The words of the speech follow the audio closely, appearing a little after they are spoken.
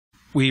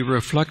We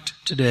reflect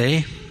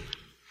today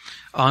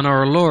on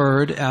our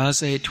Lord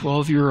as a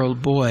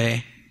 12-year-old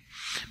boy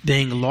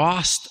being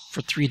lost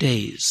for 3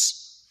 days.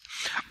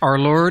 Our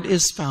Lord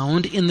is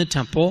found in the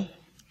temple,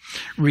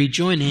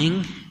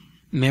 rejoining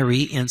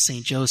Mary and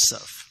St.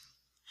 Joseph.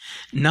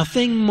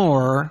 Nothing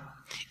more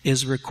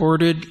is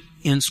recorded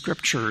in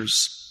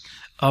Scriptures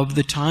of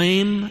the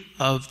time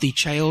of the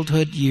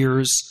childhood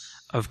years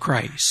of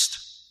Christ.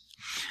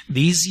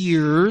 These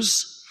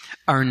years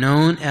are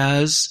known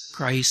as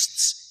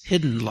Christ's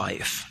hidden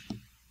life.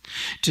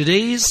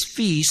 Today's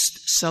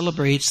feast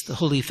celebrates the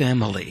Holy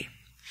Family,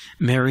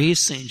 Mary,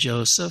 St.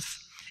 Joseph,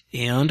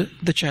 and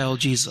the child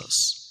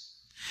Jesus.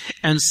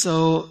 And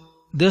so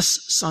this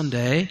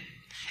Sunday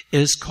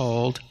is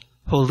called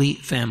Holy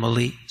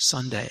Family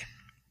Sunday.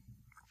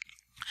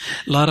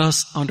 Let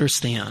us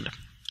understand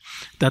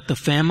that the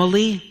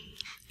family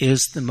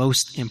is the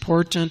most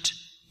important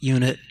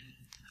unit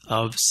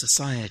of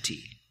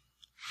society.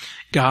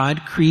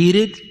 God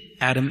created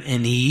Adam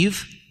and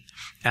Eve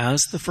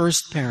as the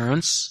first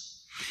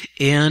parents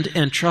and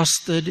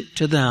entrusted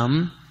to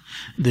them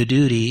the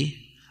duty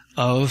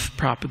of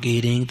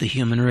propagating the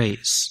human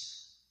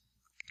race.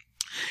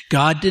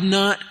 God did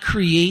not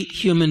create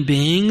human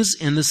beings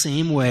in the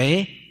same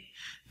way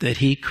that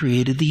He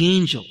created the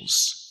angels.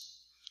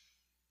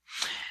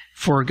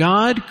 For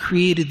God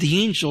created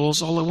the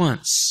angels all at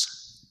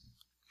once.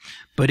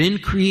 But in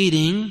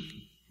creating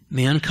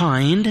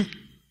mankind,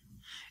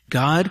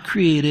 God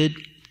created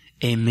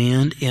a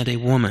man and a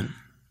woman.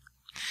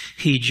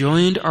 He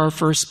joined our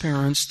first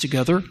parents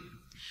together,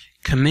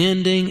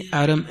 commanding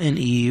Adam and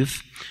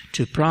Eve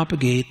to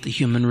propagate the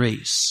human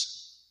race.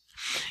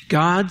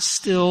 God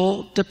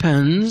still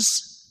depends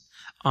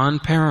on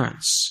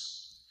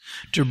parents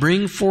to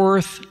bring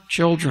forth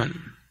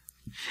children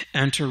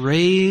and to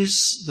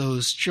raise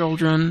those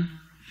children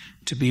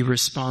to be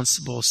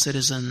responsible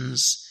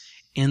citizens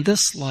in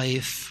this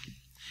life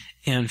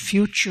and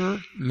future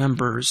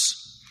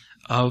members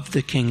of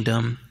the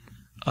kingdom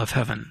of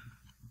heaven.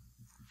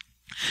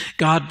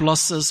 God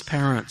blesses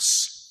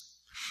parents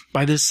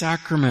by the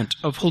sacrament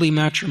of holy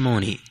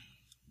matrimony.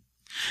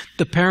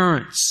 The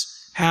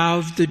parents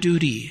have the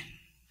duty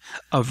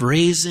of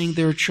raising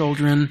their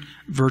children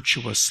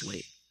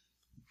virtuously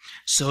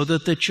so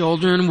that the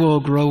children will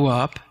grow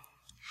up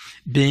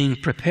being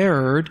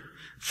prepared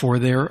for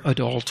their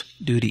adult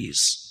duties.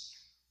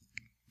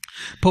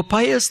 Pope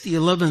Pius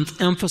XI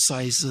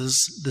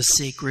emphasizes the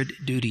sacred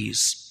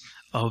duties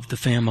of the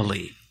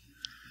family.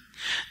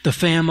 The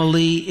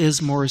family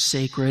is more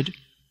sacred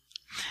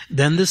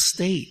than the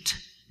state,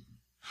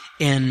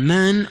 and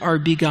men are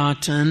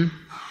begotten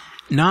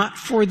not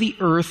for the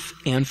earth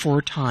and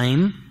for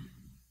time,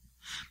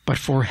 but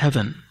for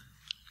heaven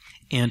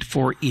and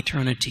for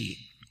eternity.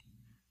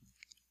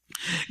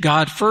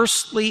 God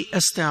firstly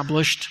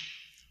established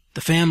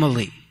the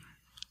family,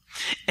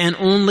 and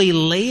only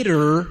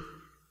later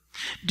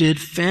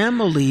did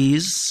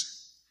families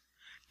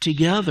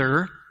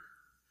together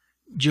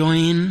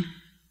join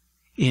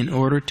in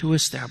order to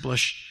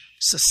establish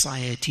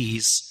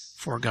societies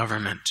for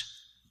government.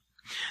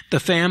 The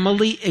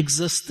family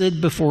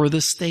existed before the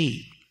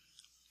state.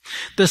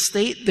 The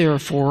state,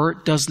 therefore,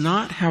 does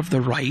not have the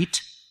right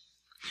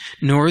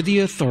nor the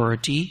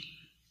authority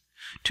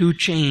to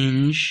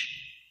change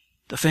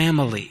the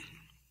family.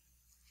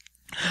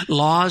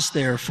 Laws,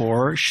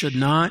 therefore, should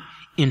not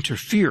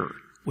interfere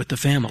with the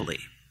family.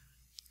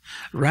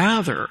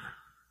 Rather,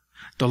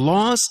 the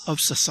laws of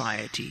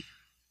society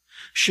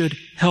should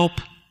help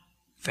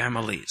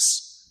families.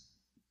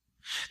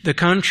 The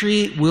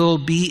country will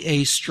be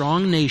a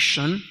strong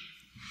nation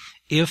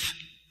if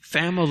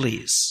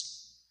families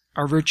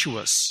are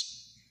virtuous.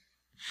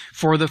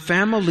 For the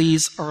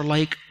families are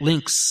like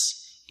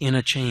links in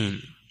a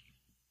chain.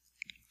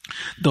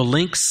 The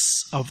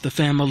links of the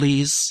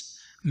families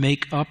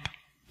make up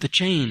the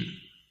chain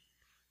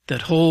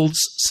that holds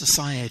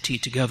society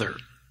together.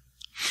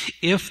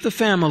 If the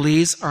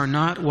families are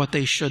not what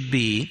they should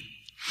be,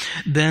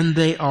 then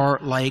they are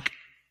like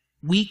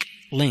weak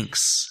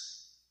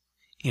links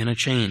in a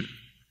chain.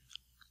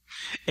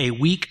 A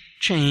weak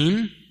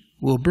chain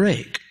will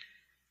break.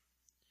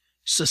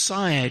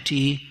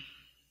 Society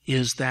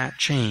is that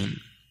chain.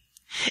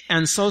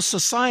 And so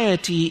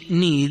society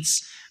needs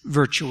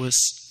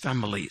virtuous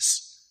families.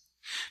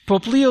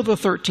 Pope Leo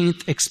XIII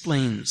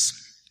explains,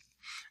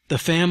 the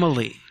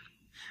family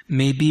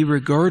may be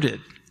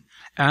regarded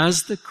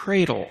as the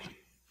cradle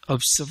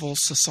of civil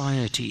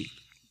society.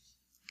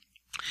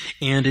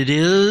 And it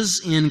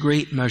is, in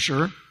great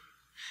measure,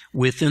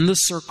 within the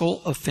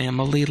circle of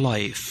family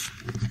life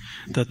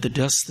that the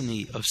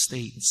destiny of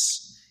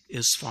states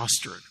is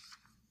fostered.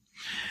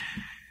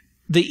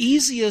 The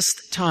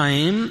easiest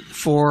time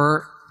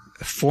for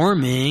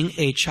forming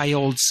a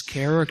child's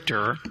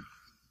character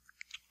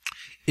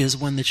is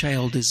when the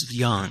child is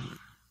young.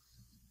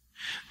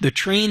 The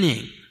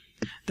training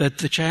that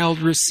the child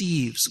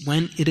receives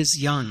when it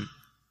is young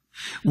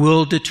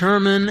will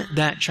determine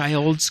that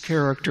child's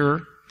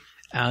character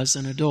as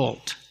an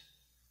adult.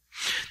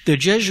 The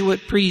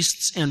Jesuit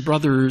priests and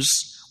brothers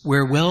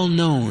were well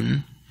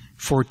known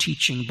for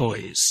teaching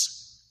boys.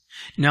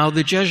 Now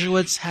the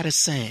Jesuits had a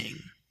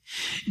saying,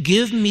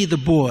 "Give me the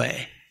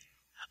boy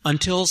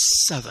until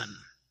 7,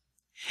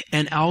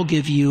 and I'll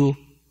give you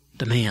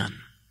the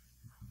man."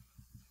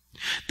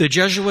 The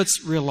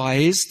Jesuits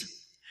realized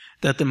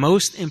that the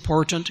most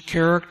important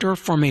character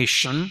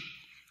formation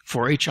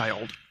for a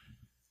child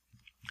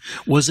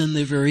was in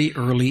the very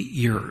early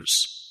years.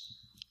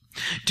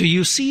 Do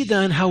you see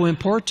then how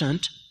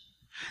important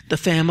the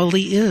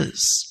family is?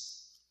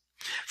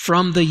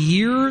 From the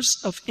years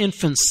of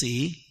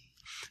infancy,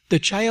 the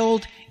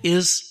child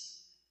is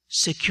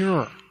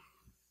secure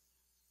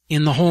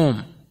in the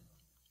home.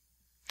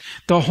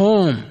 The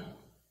home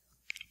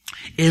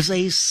is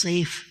a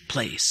safe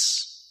place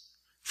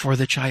for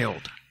the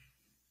child.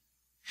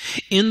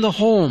 In the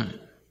home,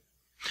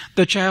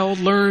 the child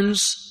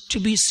learns to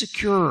be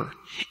secure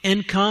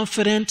and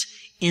confident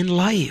in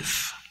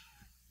life.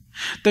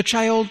 The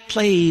child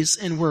plays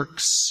and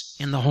works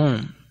in the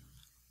home.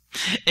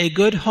 A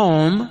good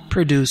home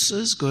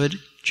produces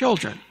good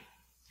children.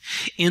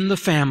 In the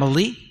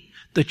family,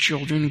 the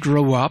children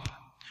grow up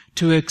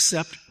to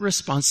accept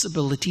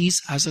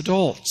responsibilities as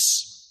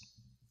adults.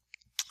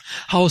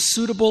 How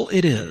suitable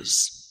it is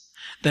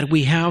that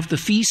we have the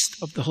Feast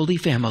of the Holy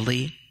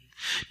Family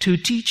to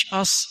teach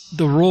us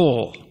the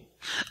role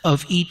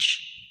of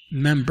each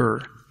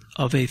member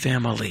of a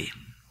family.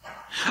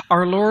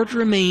 Our Lord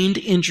remained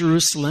in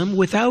Jerusalem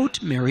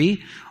without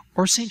Mary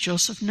or St.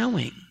 Joseph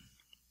knowing.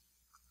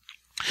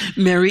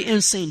 Mary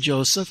and St.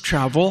 Joseph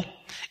travel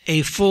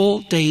a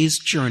full day's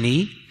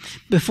journey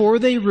before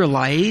they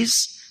realize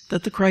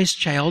that the Christ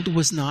child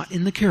was not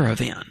in the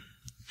caravan.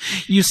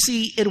 You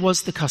see, it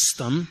was the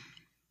custom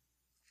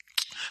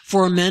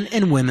for men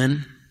and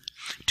women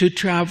to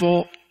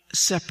travel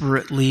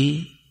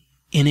separately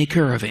in a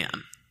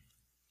caravan.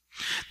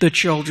 The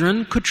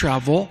children could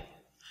travel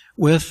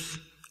with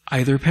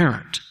either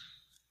parent.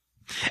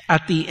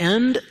 At the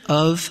end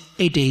of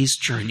a day's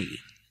journey,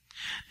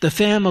 the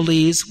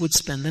families would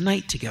spend the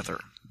night together.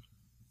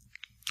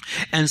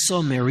 And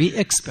so Mary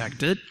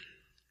expected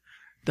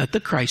that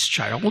the Christ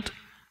child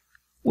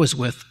was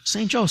with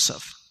St.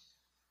 Joseph.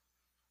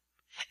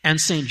 And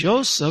St.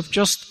 Joseph,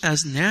 just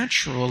as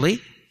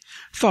naturally,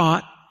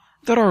 thought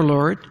that our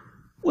Lord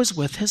was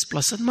with his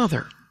Blessed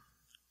Mother.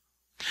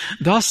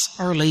 Thus,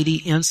 Our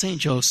Lady and St.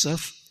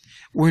 Joseph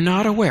were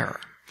not aware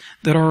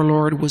that our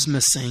Lord was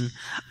missing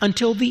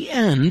until the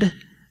end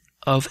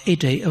of a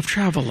day of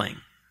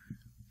traveling.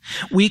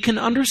 We can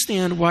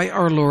understand why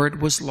our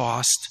Lord was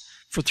lost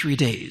for 3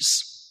 days.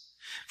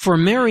 For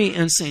Mary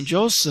and St.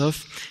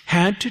 Joseph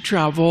had to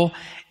travel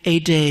a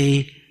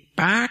day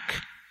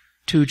back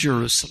to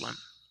Jerusalem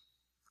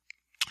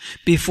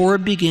before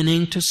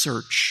beginning to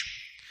search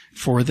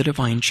for the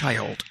divine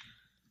child.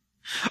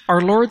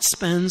 Our Lord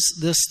spends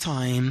this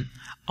time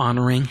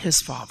honoring his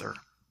Father.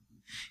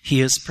 He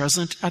is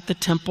present at the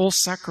temple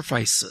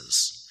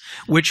sacrifices,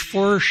 which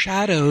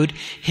foreshadowed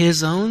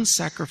his own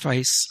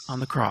sacrifice on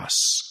the cross.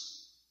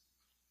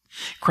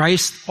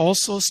 Christ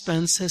also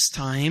spends his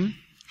time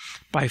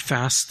by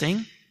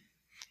fasting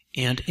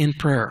and in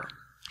prayer,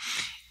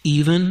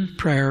 even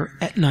prayer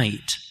at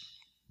night.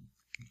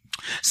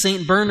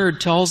 St. Bernard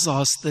tells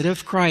us that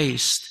if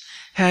Christ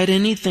had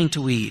anything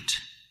to eat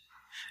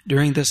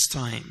during this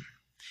time,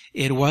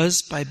 it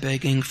was by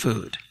begging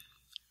food.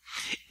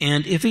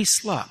 And if he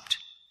slept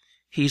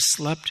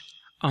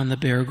on the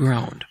bare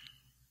ground.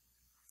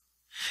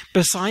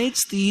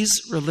 Besides these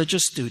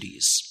religious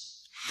duties,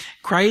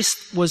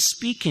 Christ was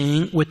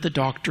speaking with the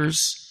doctors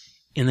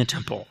in the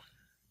temple.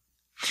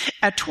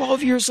 At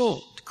 12 years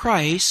old,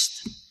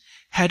 Christ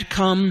had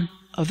come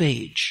of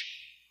age.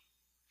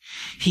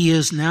 He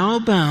is now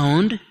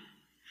bound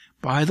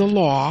by the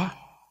law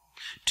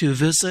to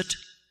visit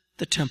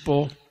the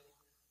temple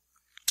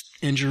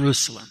in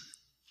Jerusalem.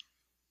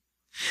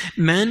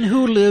 Men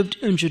who lived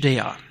in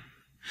Judea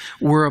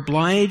were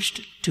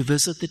obliged to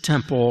visit the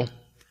temple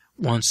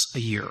once a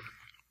year.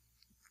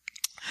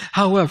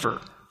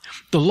 However,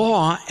 the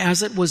law,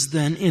 as it was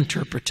then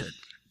interpreted,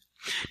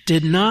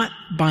 did not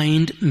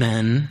bind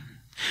men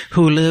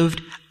who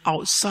lived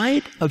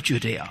outside of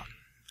Judea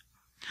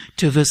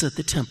to visit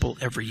the temple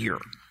every year.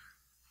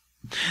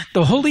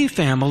 The Holy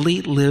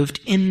Family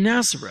lived in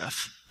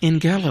Nazareth in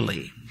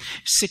Galilee,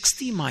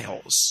 60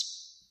 miles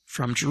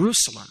from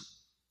Jerusalem.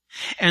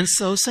 And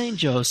so St.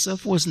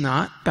 Joseph was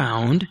not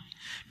bound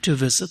to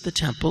visit the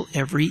temple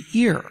every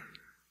year.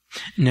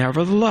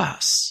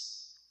 Nevertheless,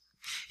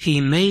 he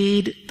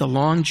made the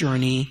long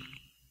journey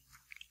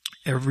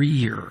every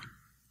year,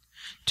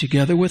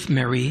 together with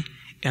Mary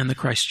and the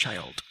Christ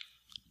child.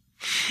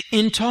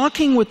 In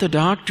talking with the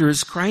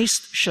doctors,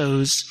 Christ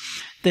shows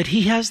that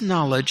he has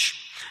knowledge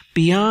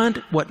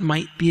beyond what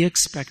might be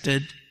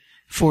expected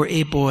for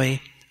a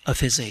boy of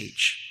his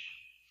age.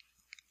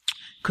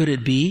 Could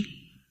it be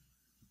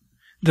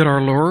that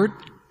our Lord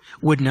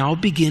would now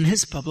begin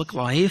his public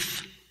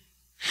life?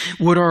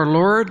 Would our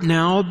Lord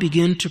now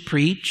begin to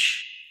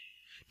preach,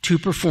 to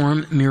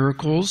perform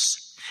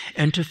miracles,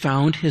 and to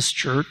found his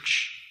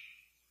church?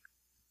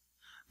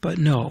 But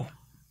no.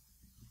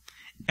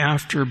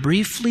 After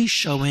briefly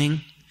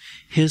showing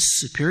his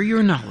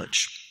superior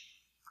knowledge,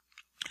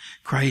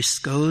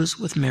 Christ goes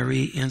with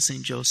Mary and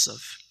St.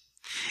 Joseph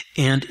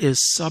and is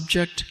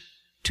subject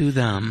to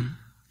them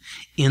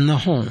in the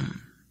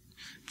home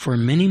for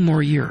many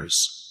more years.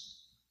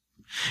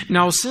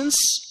 Now,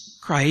 since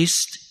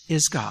Christ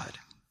is God,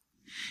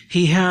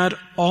 he had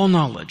all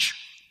knowledge,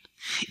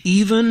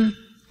 even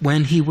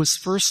when he was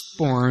first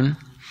born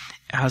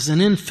as an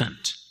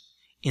infant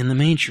in the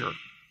manger.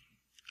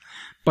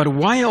 But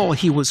while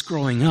he was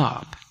growing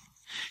up,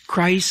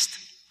 Christ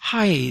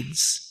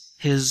hides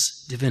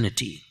his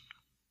divinity.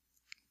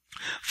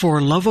 For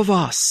love of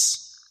us,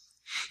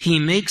 he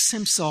makes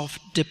himself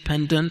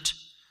dependent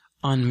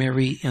on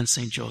Mary and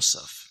St.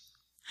 Joseph.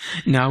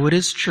 Now, it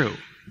is true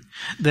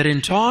that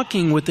in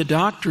talking with the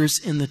doctors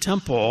in the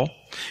temple,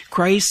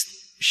 Christ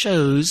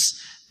shows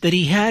that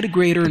he had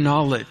greater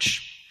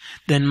knowledge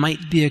than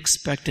might be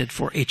expected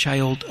for a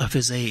child of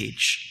his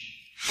age.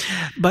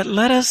 But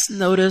let us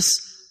notice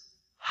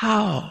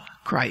how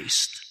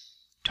Christ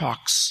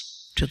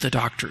talks to the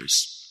doctors.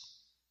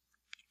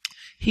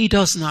 He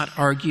does not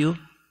argue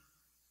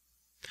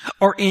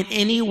or in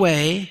any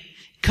way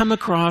come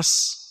across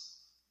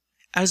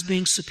as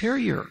being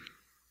superior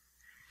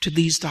to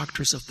these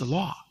doctors of the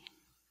law.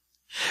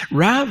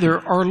 Rather,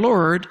 our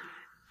Lord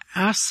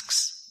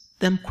asks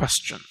them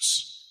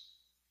questions.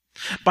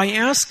 By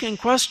asking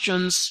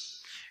questions,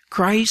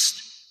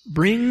 Christ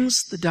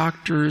brings the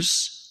doctors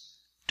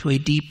to a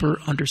deeper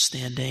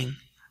understanding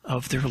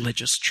of the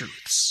religious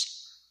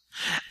truths.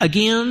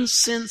 Again,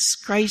 since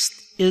Christ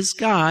is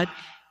God,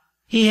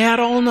 he had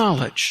all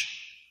knowledge.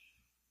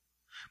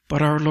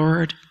 But our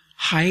Lord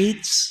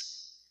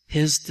hides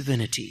his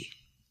divinity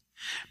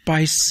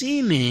by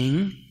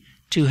seeming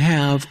to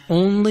have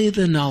only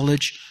the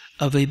knowledge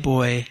of a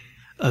boy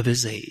of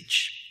his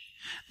age.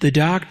 The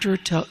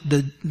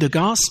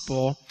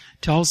gospel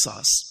tells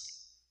us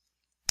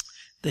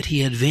that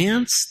he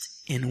advanced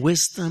in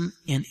wisdom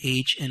and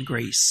age and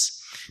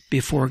grace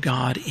before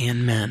God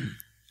and men.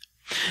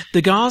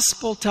 The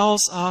gospel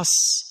tells us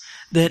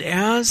that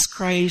as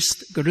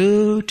Christ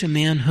grew to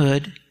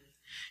manhood,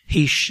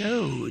 he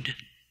showed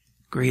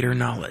greater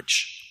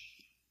knowledge.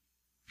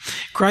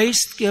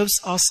 Christ gives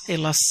us a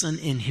lesson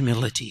in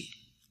humility.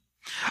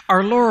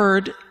 Our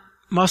Lord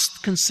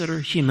must consider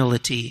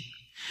humility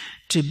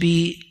to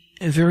be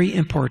very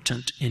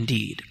important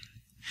indeed,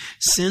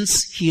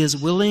 since he is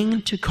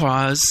willing to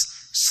cause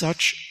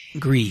such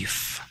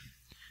grief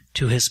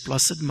to his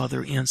blessed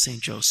mother and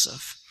St.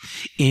 Joseph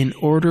in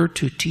order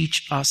to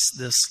teach us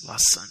this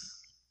lesson.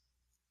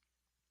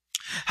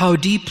 How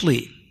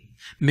deeply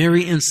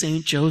Mary and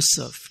St.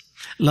 Joseph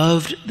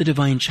loved the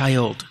divine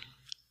child.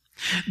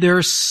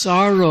 Their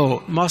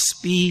sorrow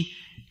must be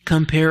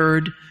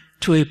compared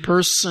to a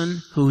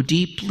person who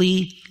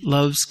deeply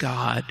loves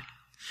God,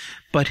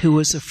 but who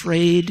is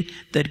afraid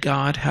that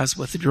God has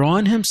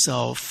withdrawn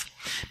himself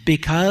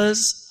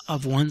because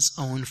of one's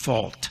own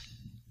fault.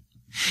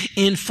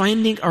 In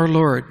finding our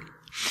Lord,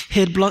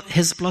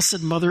 his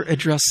blessed mother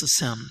addresses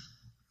him,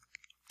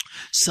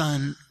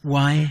 "Son,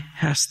 why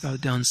hast thou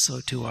done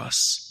so to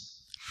us?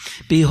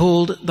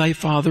 Behold, thy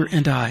father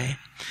and I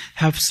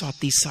have sought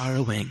thee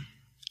sorrowing."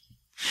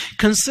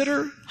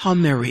 Consider how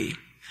Mary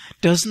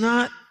does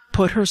not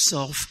put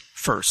herself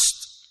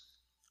first,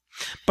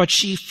 but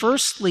she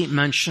firstly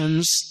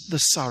mentions the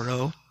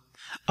sorrow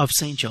of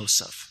St.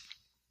 Joseph.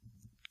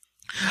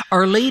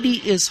 Our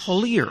Lady is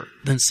holier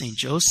than St.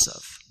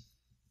 Joseph.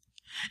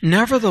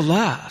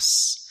 Nevertheless,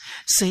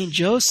 St.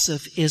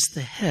 Joseph is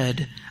the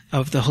head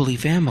of the Holy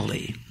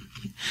Family.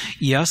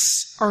 Yes,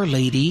 Our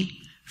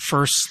Lady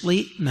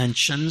firstly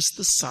mentions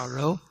the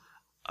sorrow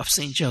of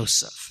St.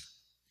 Joseph,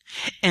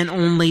 and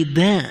only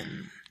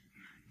then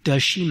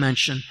does she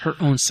mention her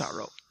own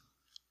sorrow.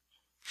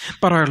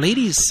 But Our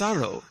Lady's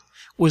sorrow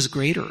was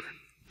greater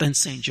than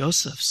St.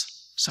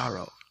 Joseph's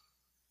sorrow.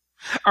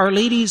 Our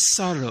Lady's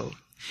sorrow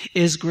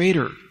is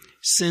greater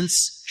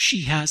since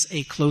she has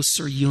a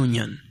closer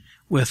union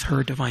with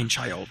her divine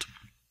child.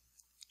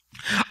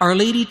 Our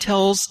Lady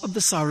tells of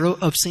the sorrow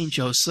of St.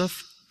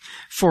 Joseph,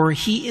 for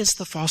he is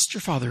the foster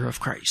father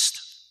of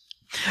Christ.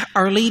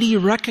 Our Lady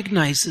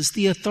recognizes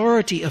the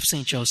authority of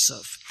St.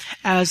 Joseph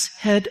as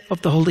head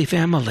of the Holy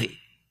Family.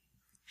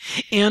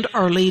 And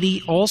Our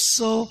Lady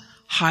also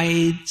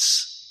hides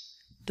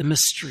the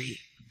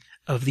mystery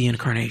of the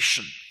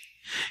Incarnation.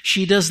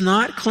 She does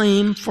not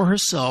claim for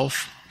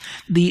herself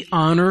the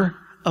honor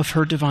of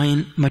her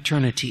divine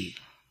maternity,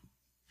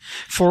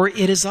 for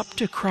it is up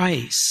to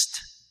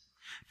Christ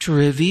to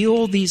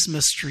reveal these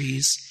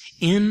mysteries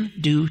in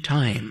due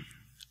time.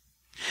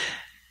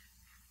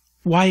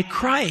 Why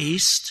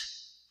Christ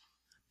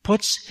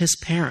puts his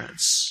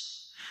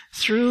parents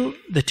through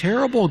the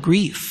terrible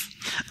grief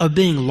of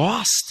being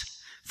lost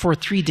for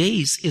 3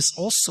 days is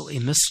also a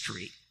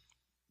mystery.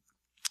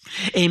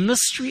 A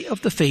mystery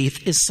of the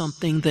faith is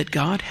something that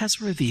God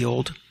has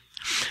revealed,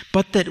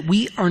 but that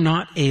we are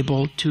not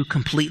able to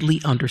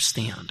completely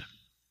understand.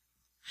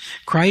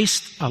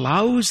 Christ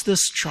allows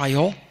this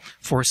trial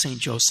for St.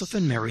 Joseph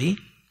and Mary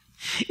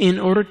in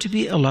order to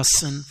be a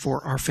lesson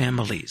for our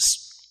families.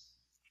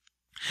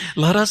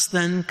 Let us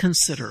then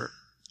consider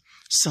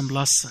some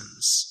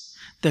lessons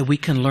that we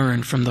can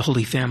learn from the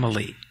Holy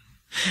Family.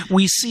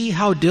 We see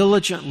how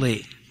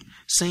diligently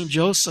St.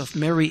 Joseph,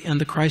 Mary, and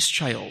the Christ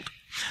child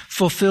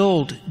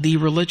fulfilled the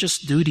religious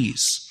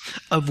duties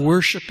of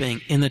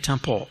worshiping in the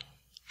temple.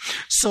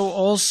 So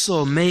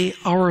also may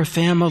our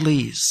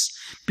families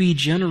be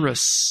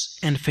generous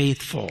and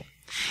faithful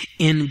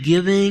in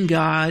giving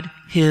God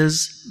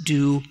His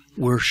due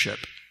worship.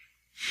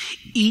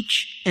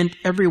 Each and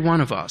every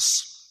one of us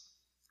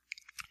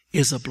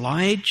is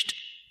obliged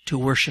to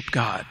worship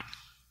God.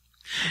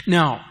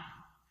 Now,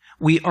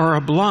 we are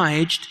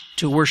obliged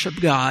to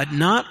worship God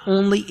not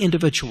only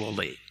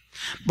individually,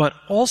 but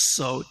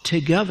also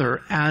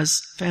together as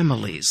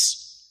families.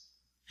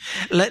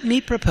 Let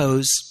me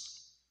propose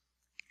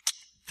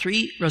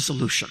 3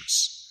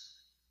 resolutions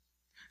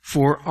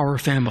for our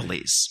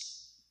families.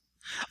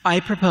 I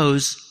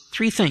propose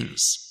 3 things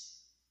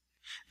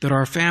that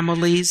our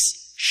families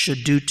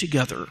should do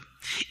together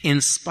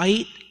in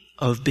spite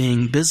of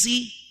being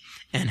busy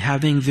and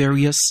having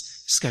various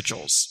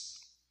schedules.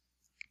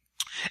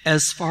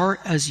 As far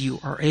as you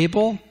are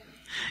able,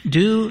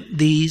 do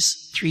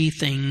these 3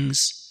 things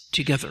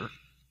together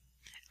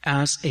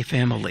as a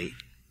family.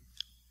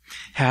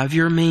 Have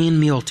your main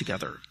meal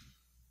together.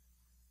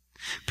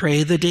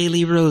 Pray the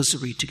daily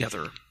rosary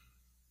together.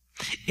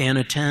 And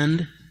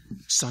attend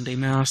Sunday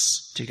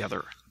Mass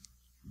together.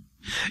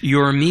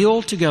 Your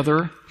meal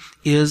together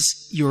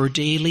is your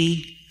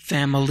daily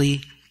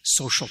family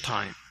social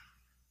time.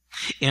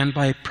 And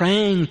by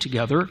praying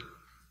together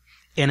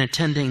and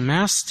attending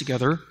Mass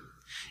together,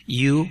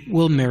 you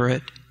will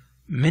merit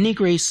many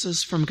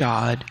graces from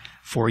God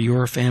for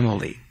your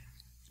family.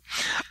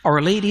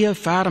 Our Lady of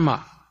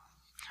Fatima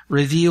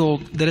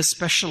revealed that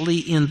especially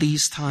in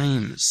these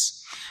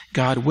times,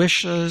 God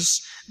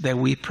wishes that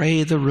we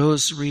pray the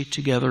rosary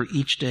together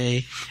each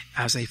day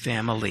as a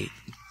family.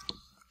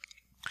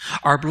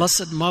 Our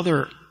Blessed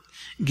Mother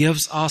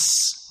gives us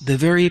the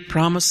very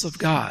promise of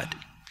God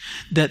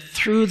that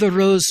through the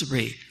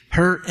rosary,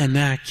 her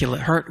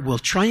Immaculate Heart will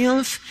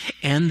triumph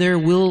and there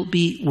will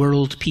be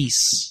world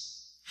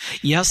peace.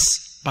 Yes,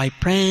 by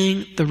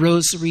praying the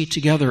rosary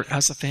together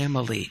as a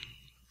family,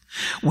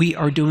 we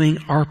are doing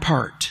our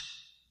part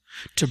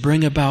to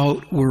bring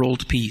about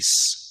world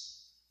peace.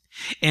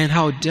 And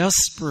how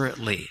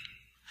desperately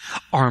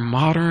our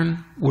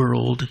modern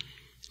world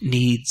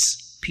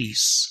needs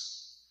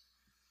peace.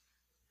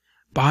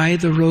 By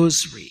the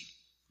rosary,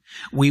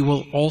 we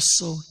will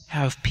also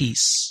have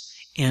peace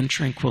and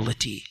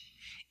tranquility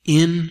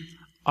in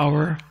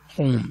our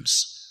homes.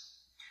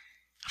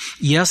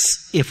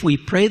 Yes, if we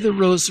pray the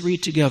rosary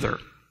together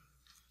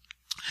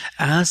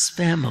as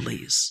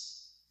families,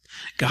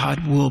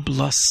 God will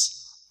bless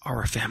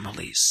our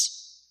families.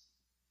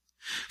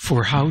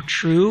 For how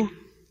true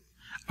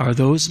are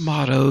those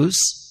mottos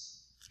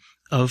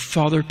of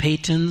Father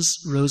Peyton's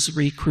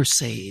Rosary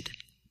Crusade?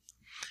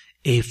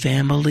 A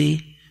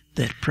family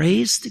that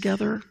prays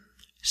together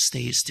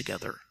stays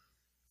together.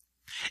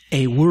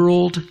 A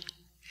world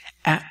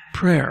at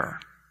prayer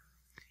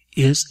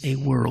is a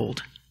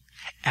world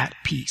at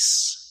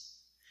peace.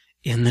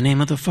 In the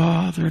name of the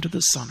Father, and of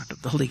the Son, and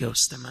of the Holy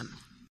Ghost, amen.